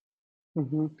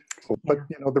 Mm-hmm. But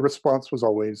Yeah. the response was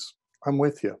always, "I'm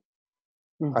with you."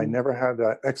 I Mm-hmm. never had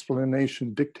that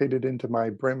explanation dictated into my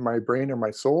brain or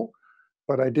my soul,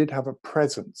 but I did have a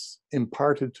presence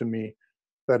imparted to me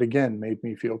that again made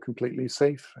me feel completely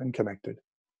safe and connected.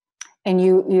 And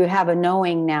you have a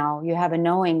knowing now. You have a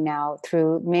knowing now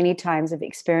through many times of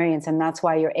experience, and that's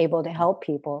why you're able to help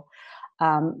people.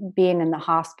 Being in the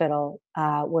hospital,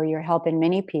 where you're helping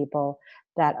many people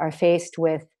that are faced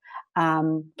with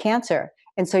cancer,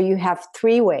 and so you have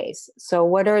 3 ways. So,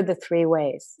 what are the 3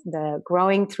 ways? The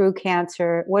growing through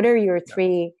cancer. What are your Yeah.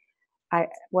 three?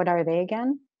 What are they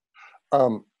again?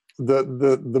 Um,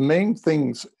 the main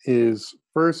things is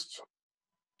first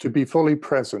to be fully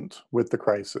present with the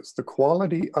crisis. The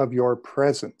quality of your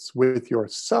presence with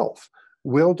yourself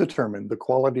will determine the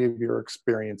quality of your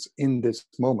experience in this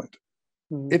moment.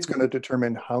 It's Mm-hmm. going to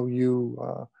determine how you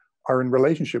are in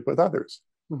relationship with others.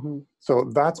 Mm-hmm. So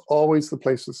that's always the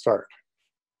place to start.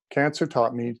 Cancer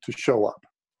taught me to show up.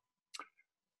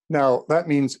 Now, that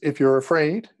means if you're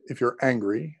afraid, if you're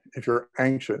angry, if you're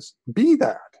anxious, be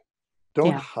that. Don't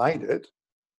Yeah. hide it,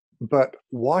 but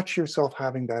watch yourself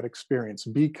having that experience.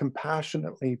 Be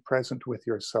compassionately present with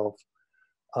yourself,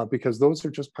 because those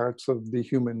are just parts of the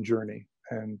human journey.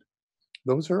 And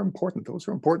those are important. Those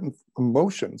are important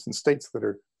emotions and states that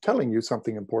are telling you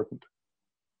something important.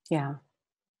 Yeah.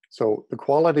 So the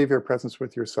quality of your presence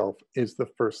with yourself is the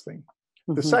first thing.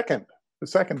 The Mm-hmm. second, the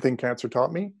second thing cancer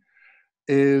taught me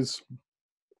is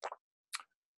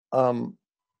um,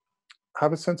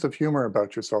 have a sense of humor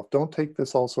about yourself. Don't take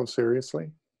this all so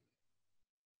seriously.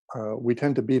 We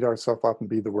tend to beat ourselves up and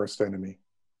be the worst enemy.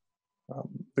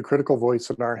 The critical voice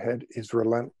in our head is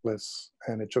relentless,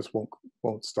 and it just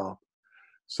won't stop.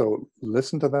 So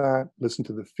listen to that. Listen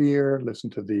to the fear. Listen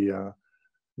to the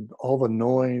all the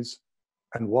noise,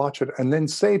 and watch it. And then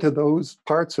say to those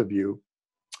parts of you,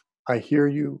 "I hear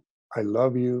you. I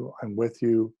love you. I'm with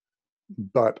you.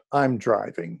 But I'm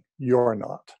driving. You're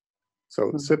not.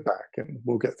 So sit back, and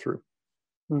we'll get through."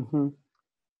 Mm-hmm.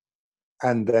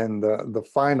 And then the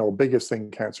final biggest thing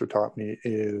cancer taught me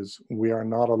is we are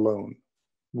not alone.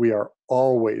 We are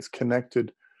always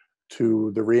connected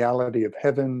to the reality of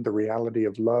heaven, the reality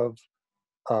of love,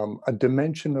 a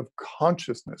dimension of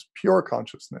consciousness, pure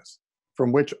consciousness,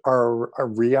 from which our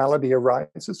reality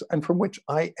arises and from which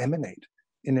I emanate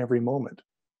in every moment.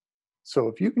 So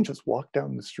if you can just walk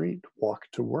down the street, walk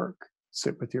to work,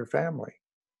 sit with your family,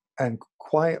 and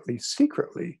quietly,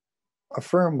 secretly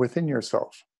affirm within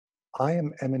yourself, I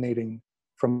am emanating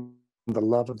from the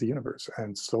love of the universe,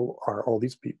 and so are all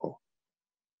these people.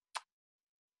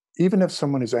 Even if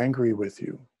someone is angry with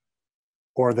you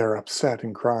or they're upset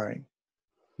and crying,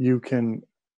 you can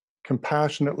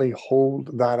compassionately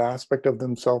hold that aspect of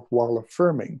themselves while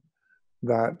affirming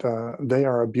that they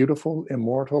are a beautiful,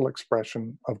 immortal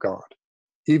expression of God.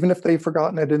 Even if they've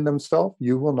forgotten it in themselves,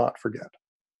 you will not forget.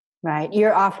 Right.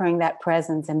 You're offering that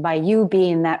presence. And by you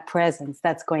being that presence,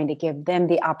 that's going to give them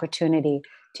the opportunity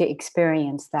to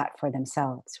experience that for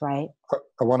themselves, right?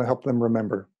 I want to help them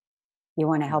remember. You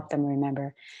want to help them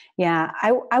remember. Yeah.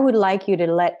 I would like you to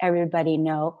let everybody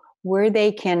know where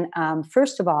they can,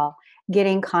 first of all, get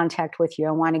in contact with you.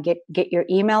 I want to get your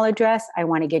email address. I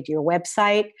want to get your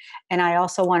website. And I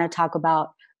also want to talk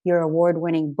about your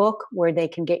award-winning book, where they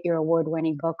can get your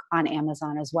award-winning book on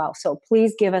Amazon as well. So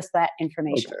please give us that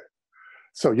information. Okay.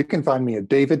 So you can find me at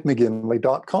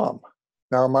davidmcginley.com.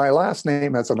 Now, my last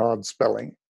name has an odd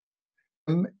spelling,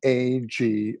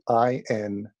 Maginley,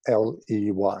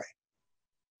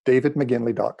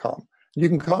 davidmcginley.com. You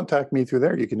can contact me through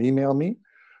there. You can email me.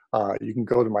 You can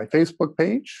go to my Facebook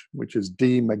page, which is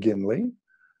D. McGinley,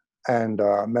 and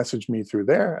message me through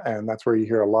there. And that's where you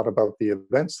hear a lot about the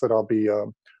events that I'll be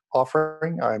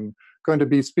offering. I'm going to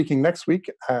be speaking next week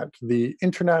at the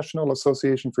International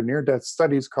Association for Near-Death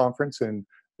Studies Conference in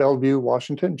Bellevue,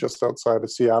 Washington, just outside of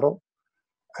Seattle.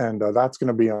 And that's going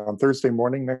to be on Thursday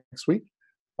morning next week.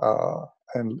 And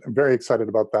I'm very excited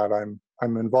about that.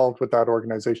 I'm involved with that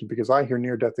organization because I hear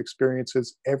near-death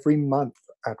experiences every month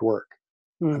at work.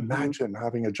 Mm-hmm. Imagine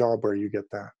having a job where you get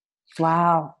that.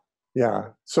 Wow. Yeah.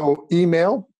 So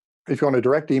email If you want a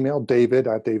direct email,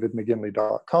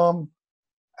 david@davidmcginley.com.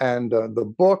 And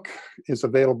the book is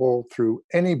available through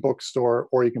any bookstore,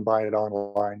 or you can buy it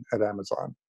online at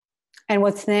Amazon. And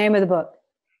what's the name of the book?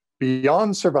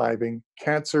 Beyond Surviving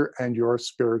Cancer and Your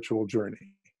Spiritual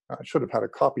Journey. I should have had a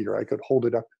copy here. I could hold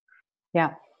it up.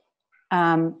 Yeah.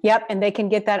 Yep. And they can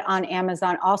get that on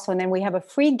Amazon also. And then we have a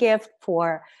free gift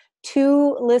for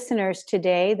 2 listeners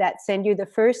today that send you the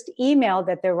first email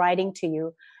that they're writing to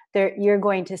you. You're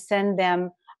going to send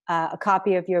them a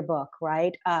copy of your book,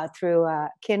 right? Through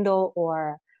Kindle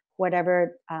or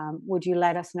whatever. Would you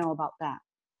let us know about that?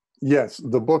 Yes,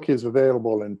 the book is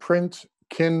available in print,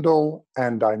 Kindle,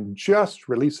 and I'm just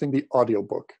releasing the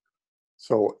audiobook.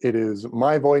 So it is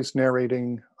my voice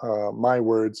narrating my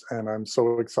words, and I'm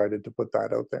so excited to put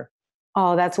that out there.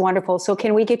 Oh, that's wonderful. So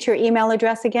can we get your email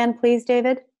address again, please,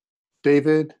 David?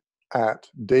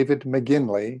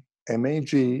 David@davidmcginley,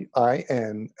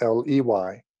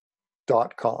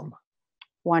 MAGINLEY.com.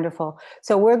 Wonderful.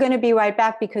 So we're going to be right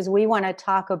back because we want to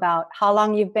talk about how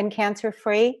long you've been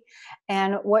cancer-free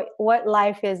and what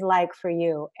life is like for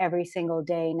you every single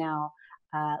day now,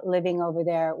 living over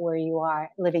there where you are,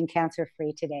 living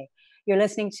cancer-free today. You're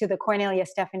listening to the Kornelia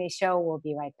Stephanie Show. We'll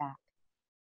be right back.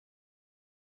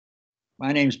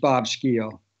 My name's Bob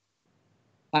Skeel.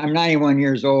 I'm 91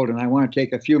 years old, and I want to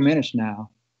take a few minutes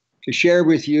now to share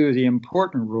with you the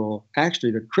important role,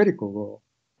 actually the critical role,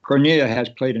 Kornelia has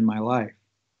played in my life.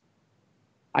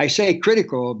 I say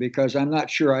critical because I'm not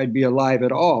sure I'd be alive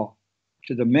at all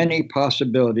to the many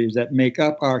possibilities that make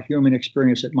up our human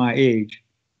experience at my age,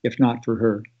 if not for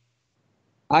her.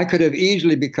 I could have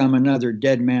easily become another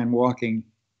dead man walking,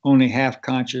 only half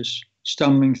conscious,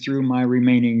 stumbling through my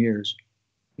remaining years,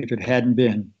 if it hadn't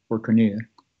been for Kornelia.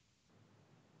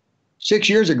 6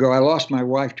 years ago, I lost my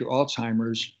wife to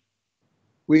Alzheimer's.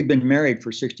 We'd been married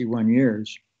for 61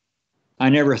 years. I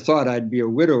never thought I'd be a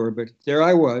widower, but there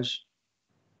I was,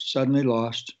 suddenly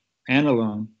lost and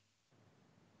alone,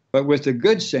 but with the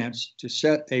good sense to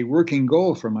set a working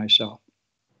goal for myself.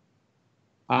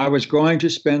 I was going to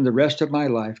spend the rest of my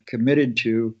life committed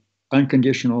to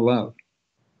unconditional love,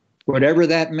 whatever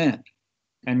that meant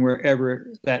and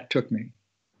wherever that took me.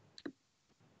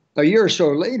 A year or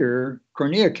so later,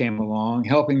 Kornelia came along,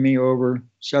 helping me over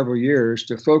several years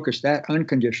to focus that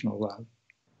unconditional love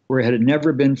where it had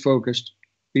never been focused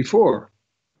before,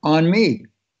 on me.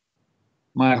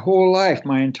 My whole life,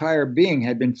 my entire being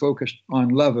had been focused on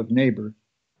love of neighbor,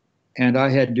 and I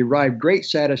had derived great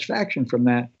satisfaction from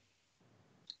that.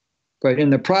 But in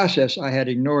the process, I had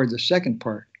ignored the second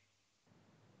part.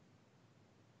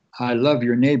 I love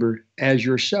your neighbor as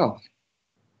yourself.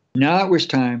 Now it was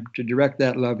time to direct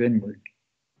that love inward.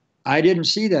 I didn't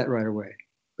see that right away,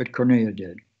 but Kornelia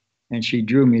did, and she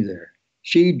drew me there.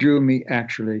 She drew me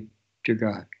actually to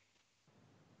God.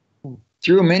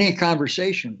 Through many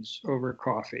conversations over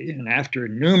coffee and after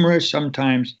numerous,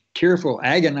 sometimes tearful,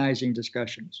 agonizing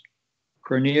discussions,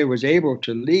 Kornelia was able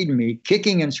to lead me,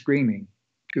 kicking and screaming,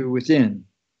 to within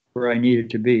where I needed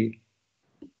to be.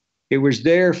 It was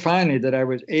there finally that I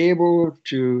was able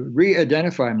to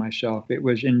re-identify myself. It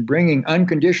was in bringing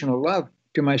unconditional love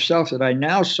to myself that I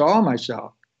now saw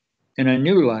myself in a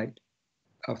new light,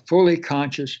 a fully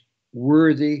conscious,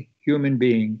 worthy human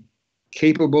being,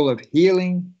 capable of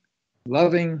healing,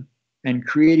 loving, and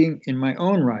creating in my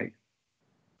own right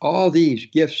all these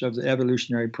gifts of the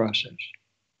evolutionary process.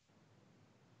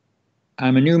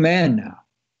 I'm a new man now,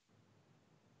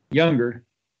 younger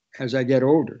as I get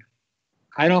older.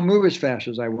 I don't move as fast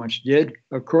as I once did,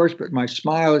 of course, but my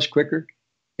smile is quicker,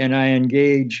 and I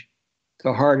engage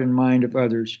the heart and mind of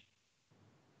others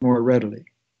more readily.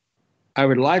 I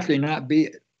would likely not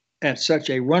be at such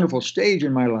a wonderful stage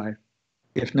in my life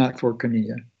if not for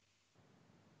Kornelia.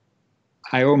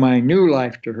 I owe my new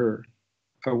life to her,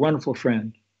 a wonderful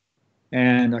friend,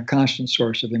 and a constant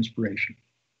source of inspiration.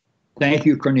 Thank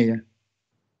you, Kornelia.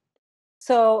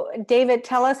 So, David,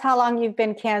 tell us how long you've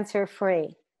been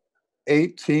cancer-free.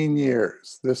 18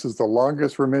 years. This is the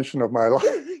longest remission of my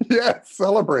life. Yes,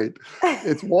 celebrate.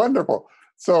 It's wonderful.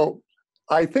 So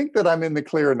I think that I'm in the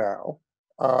clear now.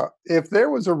 If there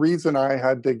was a reason I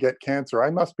had to get cancer, I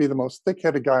must be the most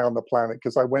thick-headed guy on the planet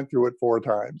because I went through it 4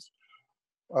 times.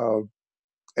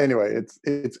 Anyway,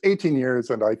 it's 18 years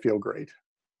and I feel great.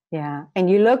 Yeah, and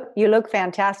you look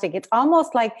fantastic. It's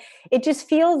almost like it just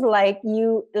feels like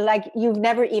you've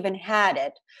never even had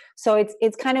it. So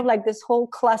it's kind of like this whole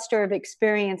cluster of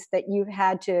experience that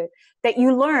that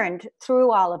you learned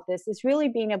through all of this is really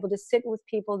being able to sit with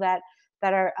people that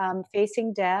are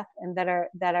facing death and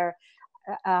that are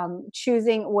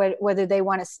choosing whether they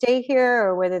want to stay here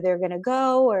or whether they're going to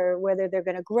go or whether they're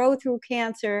going to grow through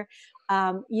cancer.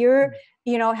 You're,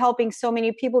 helping so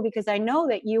many people, because I know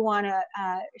that you want to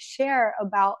share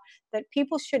about that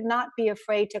people should not be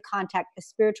afraid to contact a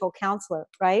spiritual counselor,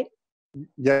 right?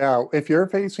 Yeah, if you're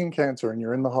facing cancer and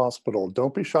you're in the hospital,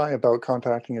 don't be shy about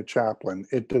contacting a chaplain.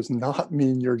 It does not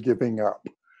mean you're giving up.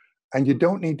 And you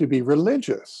don't need to be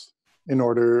religious in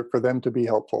order for them to be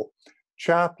helpful.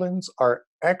 Chaplains are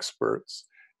experts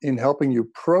in helping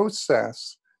you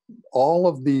process all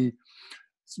of the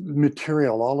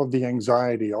material, all of the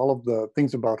anxiety, all of the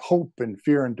things about hope and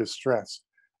fear and distress.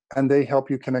 And they help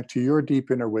you connect to your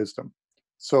deep inner wisdom.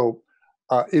 So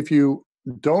if you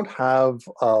don't have,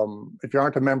 if you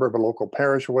aren't a member of a local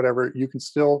parish or whatever, you can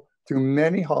still, through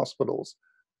many hospitals,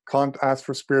 ask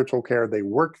for spiritual care. They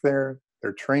work there,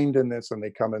 they're trained in this, and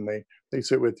they come and they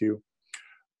sit with you.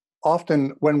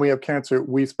 Often when we have cancer,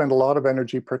 we spend a lot of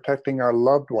energy protecting our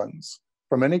loved ones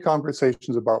from any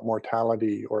conversations about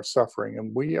mortality or suffering,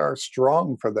 and we are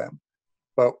strong for them.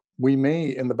 But we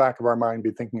may, in the back of our mind,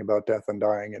 be thinking about death and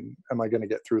dying, and am I going to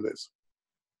get through this?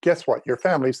 Guess what? Your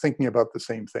family's thinking about the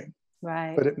same thing.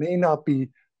 Right. But it may not be,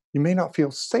 you may not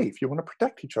feel safe. You want to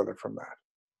protect each other from that.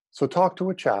 So talk to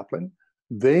a chaplain.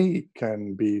 They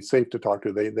can be safe to talk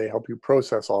to. They help you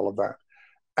process all of that.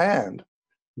 And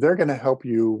they're going to help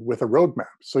you with a roadmap.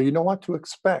 So you know what to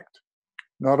expect,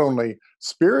 not only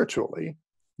spiritually,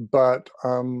 but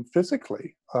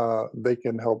physically. They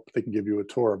can help, they can give you a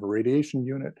tour of a radiation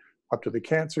unit, up to the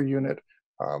cancer unit,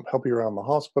 help you around the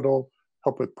hospital,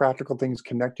 help with practical things,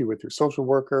 connect you with your social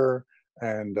worker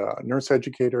and nurse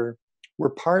educator.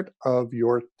 We're part of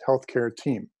your healthcare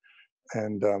team.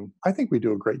 And I think we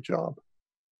do a great job.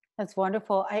 That's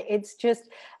wonderful. It's just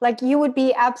like you would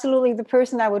be absolutely the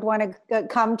person I would want to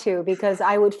come to, because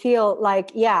I would feel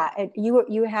like, yeah,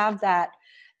 you have that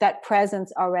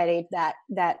presence already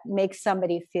that makes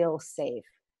somebody feel safe.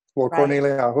 Well, right?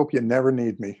 Kornelia, I hope you never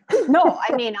need me. No,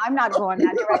 I mean, I'm not going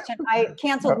that direction. I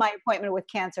canceled my appointment with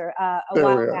cancer a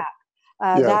while back.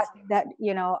 Yes.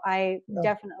 I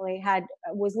definitely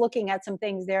was looking at some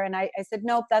things there, and I said,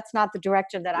 nope, that's not the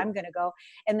direction that I'm going to go.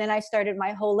 And then I started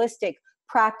my holistic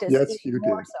practice, Yes, you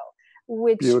more did. so,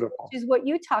 which Beautiful. is what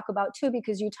you talk about too,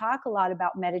 because you talk a lot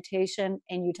about meditation,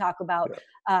 and you talk about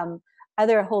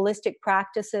other holistic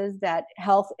practices, that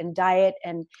health and diet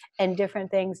and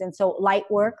different things. And so light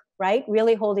work, right?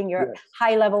 Really holding your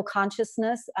high level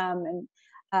consciousness,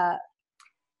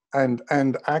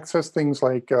 and access things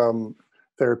like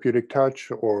therapeutic touch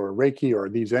or Reiki or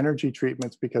these energy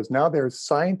treatments, because now there's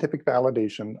scientific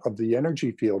validation of the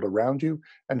energy field around you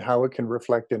and how it can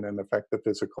reflect in and affect the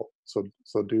physical. So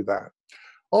do that.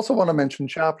 Also want to mention,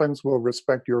 chaplains will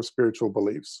respect your spiritual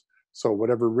beliefs. So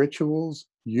whatever rituals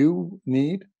you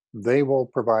need, they will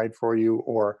provide for you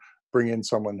or bring in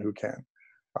someone who can.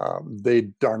 They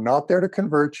are not there to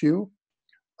convert you.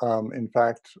 In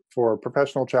fact, for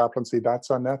professional chaplaincy, that's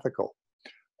unethical.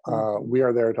 We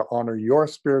are there to honor your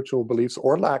spiritual beliefs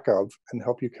or lack of, and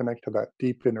help you connect to that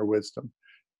deep inner wisdom.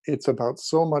 It's about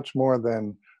so much more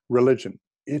than religion.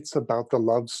 It's about the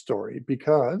love story,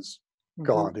 because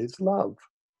God is love.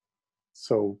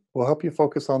 So we'll help you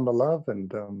focus on the love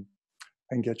and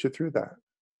get you through that.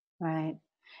 Right.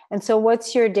 And so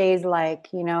what's your days like,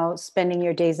 spending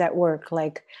your days at work?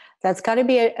 Like, that's got to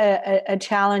be a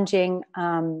challenging,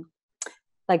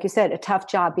 like you said, a tough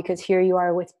job, because here you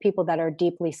are with people that are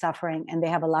deeply suffering, and they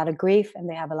have a lot of grief, and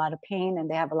they have a lot of pain, and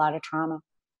they have a lot of trauma.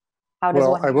 How does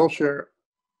one? I will share.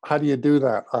 How do you do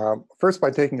that? First, by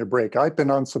taking a break. I've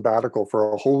been on sabbatical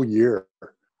for a whole year.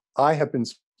 I have been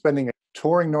spending it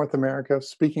touring North America,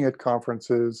 speaking at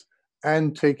conferences,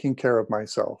 and taking care of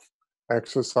myself,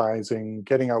 exercising,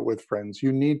 getting out with friends.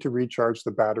 You need to recharge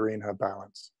the battery and have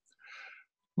balance.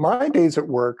 My days at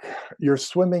work, you're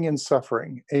swimming in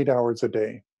suffering 8 hours a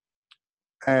day,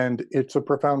 and it's a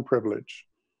profound privilege.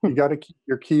 You got to keep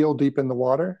your keel deep in the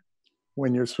water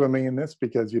when you're swimming in this,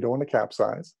 because you don't want to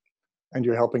capsize, and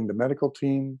you're helping the medical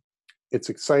team. It's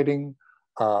exciting.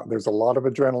 There's a lot of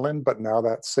adrenaline, but now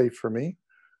that's safe for me.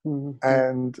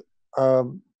 And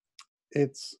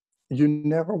you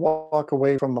never walk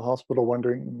away from the hospital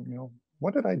wondering,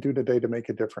 what did I do today to make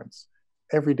a difference?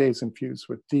 Every day is infused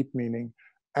with deep meaning.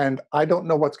 And I don't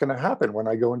know what's going to happen when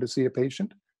I go in to see a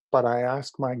patient, but I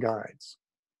ask my guides,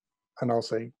 and I'll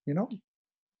say,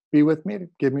 be with me,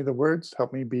 give me the words,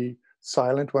 help me be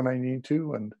silent when I need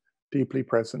to, and deeply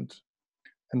present,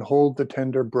 and hold the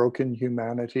tender, broken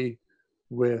humanity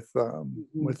with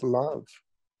love.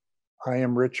 I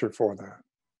am richer for that.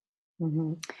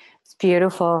 It's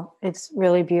beautiful. It's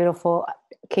really beautiful.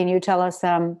 Can you tell us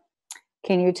a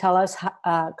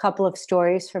couple of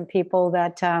stories from people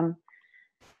that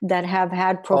have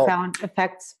had profound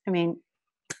effects? I mean,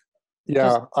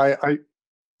 Yeah,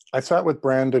 I sat with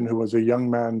Brandon, who was a young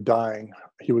man dying.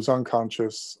 He was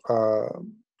unconscious.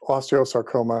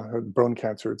 Osteosarcoma, bone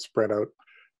cancer had spread out.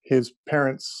 His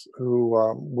parents, who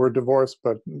were divorced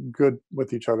but good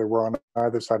with each other, were on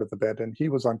either side of the bed, and he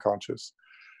was unconscious.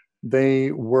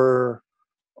 They were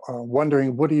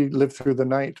wondering, would he live through the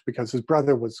night? Because his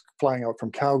brother was flying out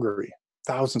from Calgary,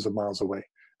 thousands of miles away,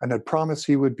 and had promised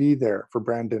he would be there for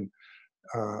Brandon,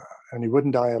 and he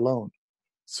wouldn't die alone.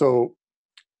 So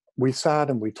we sat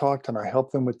and we talked, and I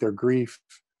helped them with their grief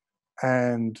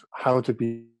and how to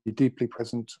be deeply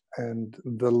present. And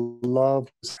the love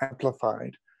was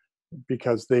amplified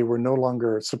because they were no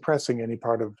longer suppressing any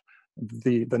part of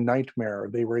the nightmare.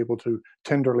 They were able to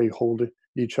tenderly hold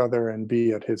each other and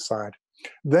be at his side.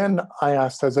 Then I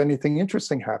asked, has anything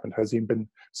interesting happened? Has he been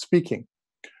speaking?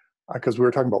 Because we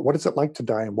were talking about what is it like to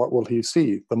die and what will he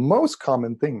see? The most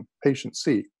common thing patients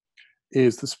see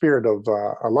is the spirit of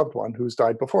a loved one who's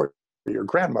died before, your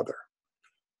grandmother.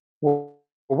 Well,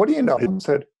 what do you know? He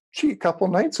said, gee, a couple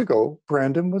nights ago,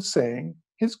 Brandon was saying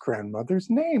his grandmother's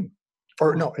name.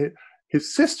 Or no,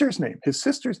 his sister's name.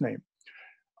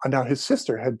 And now his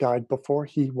sister had died before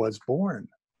he was born.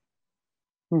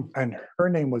 And her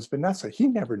name was Vanessa. He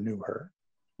never knew her.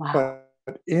 Wow.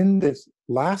 But in this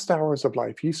last hours of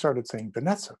life, he started saying,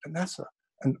 Vanessa, Vanessa,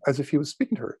 and as if he was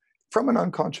speaking to her from an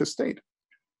unconscious state.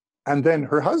 And then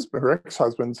her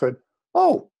ex-husband said,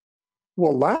 oh,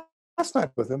 well, last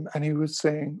night with him, and he was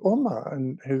saying Oma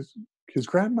and his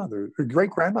grandmother, her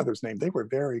great-grandmother's name. They were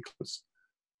very close.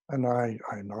 And I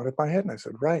nodded my head and I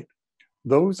said, right,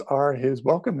 those are his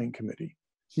welcoming committee.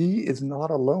 He is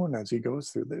not alone as he goes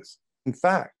through this. In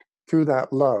fact, through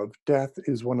that love, death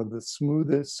is one of the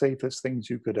smoothest, safest things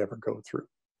you could ever go through.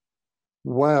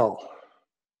 Well,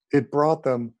 it brought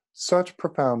them such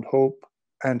profound hope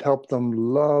and helped them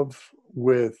love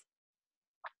with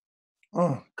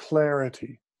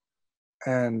clarity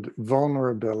and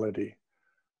vulnerability.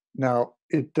 Now,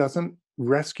 it doesn't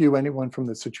rescue anyone from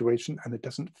the situation and it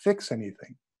doesn't fix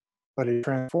anything, but it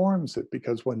transforms it,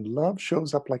 because when love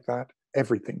shows up like that,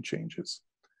 everything changes.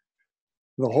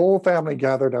 The whole family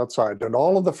gathered outside and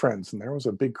all of the friends, and there was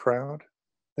a big crowd.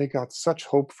 They got such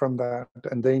hope from that,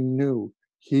 and they knew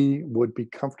he would be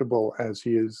comfortable as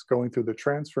he is going through the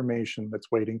transformation that's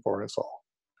waiting for us all.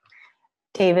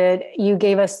 David, you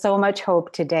gave us so much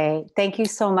hope today. Thank you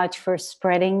so much for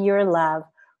spreading your love,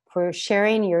 for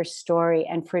sharing your story,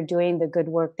 and for doing the good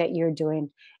work that you're doing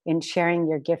in sharing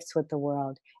your gifts with the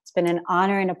world. It's been an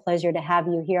honor and a pleasure to have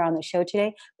you here on the show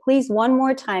today. Please, one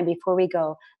more time before we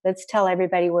go, let's tell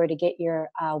everybody where to get your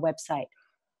website.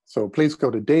 So please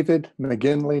go to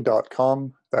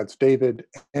davidmcginley.com. That's David,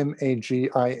 MAGINLEY.com.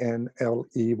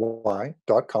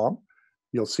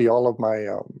 You'll see all of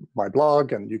my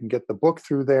blog, and you can get the book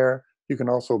through there. You can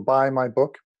also buy my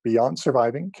book, Beyond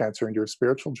Surviving Cancer and Your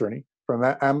Spiritual Journey, from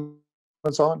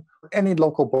Amazon or any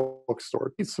local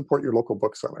bookstore. Please support your local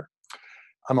bookseller.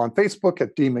 I'm on Facebook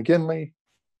at D. McGinley.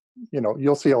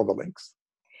 You'll see all the links.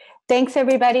 Thanks,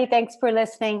 everybody. Thanks for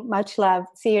listening. Much love.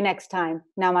 See you next time.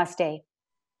 Namaste.